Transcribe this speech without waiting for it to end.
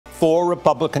4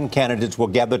 Republican candidates will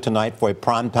gather tonight for a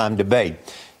primetime debate.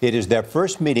 It is their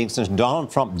first meeting since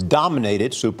Donald Trump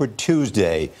dominated Super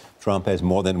Tuesday. Trump has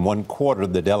more than 1/4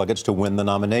 of the delegates to win the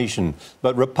nomination.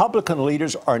 But Republican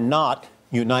leaders are not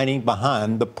uniting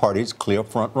behind the party's clear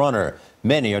frontrunner.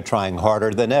 Many are trying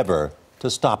harder than ever to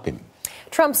stop him.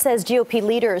 Trump says GOP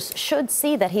leaders should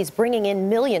see that he's bringing in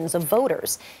millions of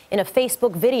voters. In a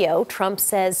Facebook video, Trump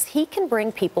says he can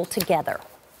bring people together.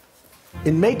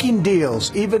 In making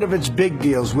deals, even if it's big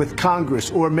deals with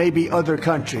Congress or maybe other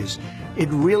countries, it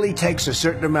really takes a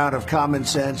certain amount of common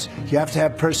sense. You have to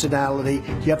have personality.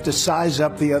 You have to size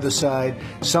up the other side.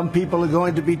 Some people are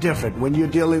going to be different. When you're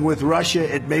dealing with Russia,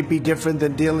 it may be different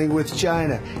than dealing with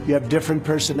China. You have different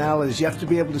personalities. You have to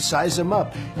be able to size them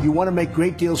up. You want to make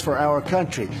great deals for our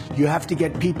country. You have to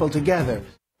get people together.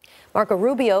 Marco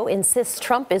Rubio insists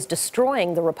Trump is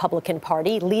destroying the Republican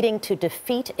Party, leading to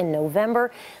defeat in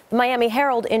November. The Miami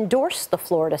Herald endorsed the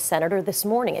Florida senator this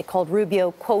morning. It called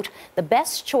Rubio, quote, the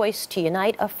best choice to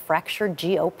unite a fractured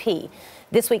GOP.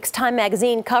 This week's Time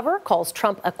magazine cover calls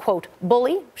Trump a, quote,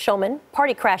 bully, showman,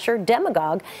 party crasher,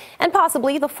 demagogue, and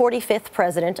possibly the 45th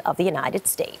president of the United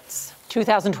States.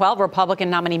 2012 Republican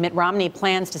nominee Mitt Romney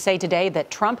plans to say today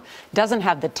that Trump doesn't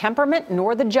have the temperament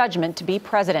nor the judgment to be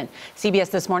president. CBS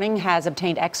This Morning has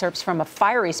obtained excerpts from a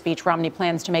fiery speech Romney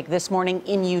plans to make this morning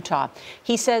in Utah.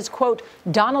 He says, quote,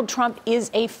 Donald Trump is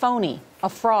a phony, a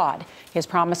fraud. His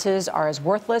promises are as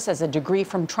worthless as a degree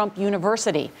from Trump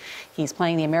University. He's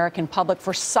playing the American public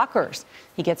for suckers.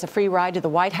 He gets a free ride to the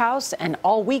White House, and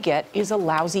all we get is a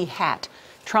lousy hat.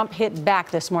 Trump hit back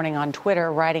this morning on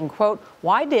Twitter, writing, quote,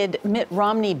 why did Mitt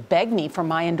Romney beg me for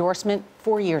my endorsement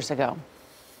 4 years ago?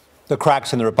 The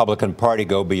cracks in the Republican Party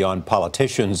go beyond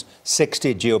politicians.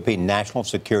 60 GOP national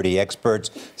security experts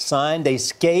signed a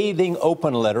scathing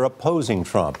open letter opposing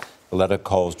Trump. The letter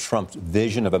calls Trump's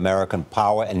vision of American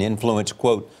power and influence,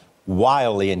 quote,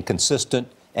 wildly inconsistent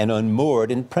and unmoored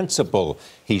in principle.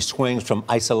 He swings from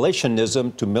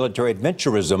isolationism to military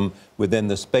adventurism within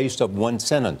the space of one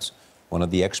sentence. One of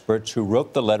the experts who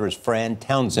wrote the letter is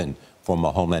Townsend, former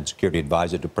Homeland Security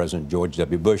Advisor to President George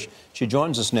W. Bush. She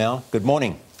joins us now. Good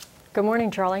morning. Good morning,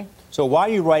 Charlie. So why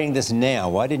are you writing this now?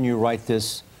 Why didn't you write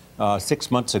this 6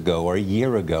 months ago or a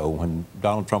year ago when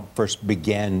Donald Trump first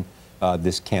began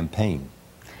this campaign?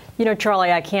 You know,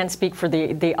 Charlie, I can't speak for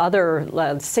the other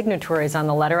signatories on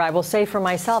the letter. I will say for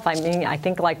myself, I mean, I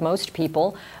think like most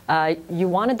people, you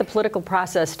wanted the political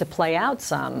process to play out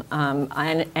some.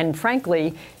 And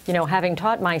frankly, you know, having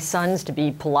taught my sons to be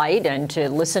polite and to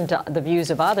listen to the views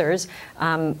of others,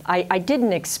 I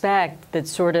didn't expect that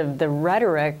sort of the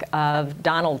rhetoric of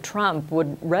Donald Trump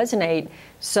would resonate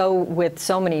with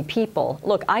so many people.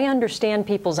 Look, I understand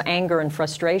people's anger and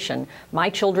frustration. My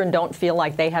children don't feel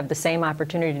like they have the same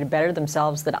opportunity to better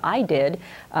themselves that I did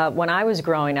when I was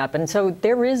growing up. And so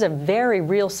there is a very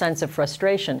real sense of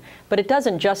frustration. But it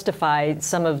doesn't justify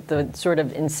some of the sort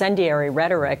of incendiary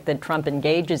rhetoric that Trump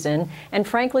engages in, and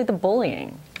frankly, the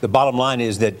bullying. The bottom line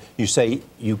is that you say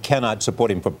you cannot support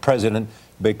him for president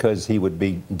because he would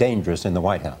be dangerous in the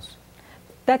White House.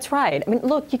 That's right. I mean,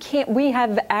 look, you can't. We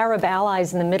have Arab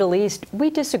allies in the Middle East.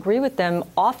 We disagree with them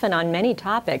often on many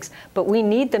topics, but we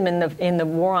need them in the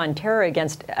war on terror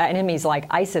against enemies like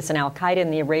ISIS and Al Qaeda in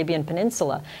the Arabian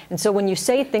Peninsula. And so when you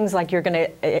say things like you're going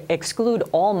to exclude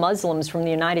all Muslims from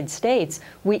the United States,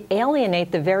 we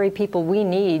alienate the very people we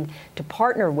need to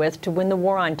partner with to win the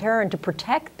war on terror and to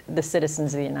protect the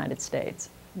citizens of the United States.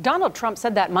 Donald Trump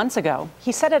said that months ago.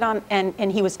 He said it on,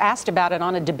 and he was asked about it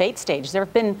on a debate stage. There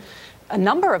have been a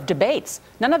number of debates.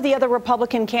 None of the other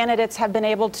Republican candidates have been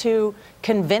able to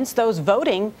convince those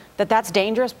voting that that's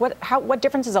dangerous. What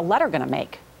difference is a letter going to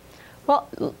make? Well,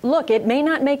 look, it may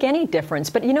not make any difference,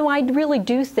 but, you know, I really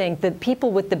do think that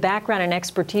people with the background and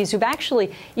expertise who've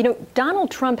actually, you know, Donald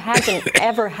Trump hasn't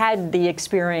ever had the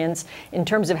experience in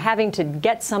terms of having to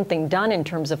get something done in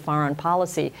terms of foreign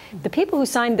policy. The people who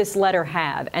signed this letter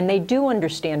have, and they do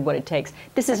understand what it takes.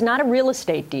 This is not a real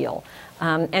estate deal.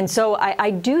 And so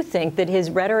I do think that his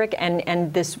rhetoric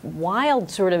and this wild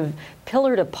sort of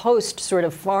pillar-to-post sort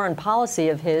of foreign policy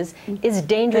of his is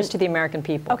dangerous to the American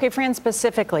people. Okay, Fran,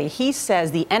 specifically, he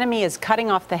says the enemy is cutting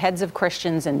off the heads of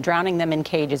Christians and drowning them in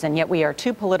cages, and yet we are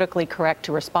too politically correct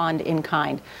to respond in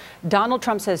kind. Donald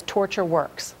Trump says torture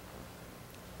works.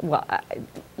 Well,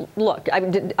 look,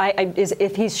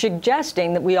 if he's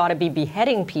suggesting that we ought to be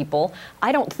beheading people,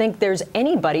 I don't think there's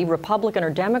anybody, Republican or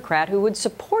Democrat, who would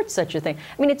support such a thing.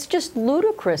 I mean, it's just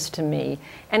ludicrous to me.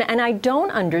 And I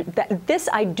don't this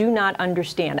I do not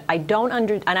understand.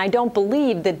 And I don't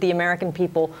believe that the American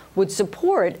people would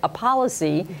support a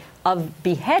policy of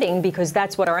beheading, because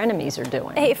that's what our enemies are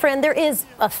doing. Hey, friend, there is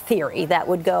a theory that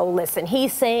would go, listen,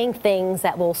 he's saying things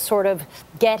that will sort of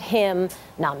get him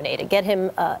nominated, get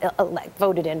him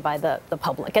voted in by the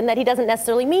public, and that he doesn't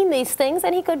necessarily mean these things,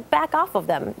 and he could back off of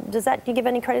them. Do you give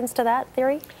any credence to that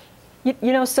theory?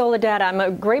 You know, Soledad, I'm a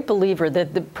great believer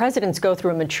that the presidents go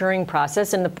through a maturing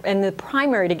process, and the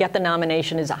primary to get the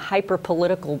nomination is a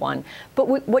hyper-political one. But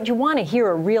what you want to hear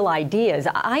are real ideas.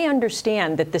 I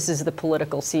understand that this is the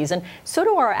political season. So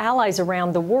do our allies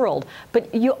around the world.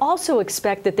 But you also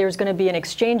expect that there's going to be an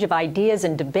exchange of ideas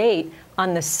and debate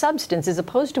on the substance, as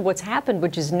opposed to what's happened,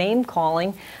 which is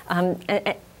name-calling, and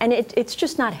it's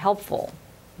just not helpful.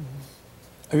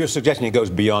 You're suggesting he goes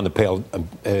beyond the pale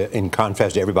in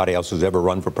contrast to everybody else who's ever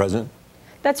run for president?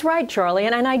 That's right, Charlie.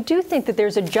 And I do think that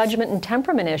there's a judgment and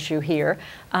temperament issue here.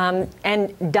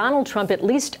 And Donald Trump, at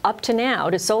least up to now,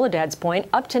 to Soledad's point,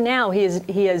 up to now he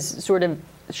has sort of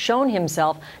shown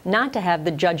himself not to have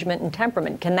the judgment and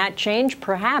temperament. Can that change?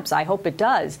 Perhaps. I hope it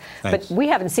does. Thanks. But we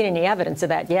haven't seen any evidence of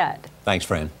that yet. Thanks,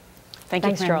 Fran.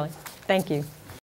 Thanks, Charlie. Thank you.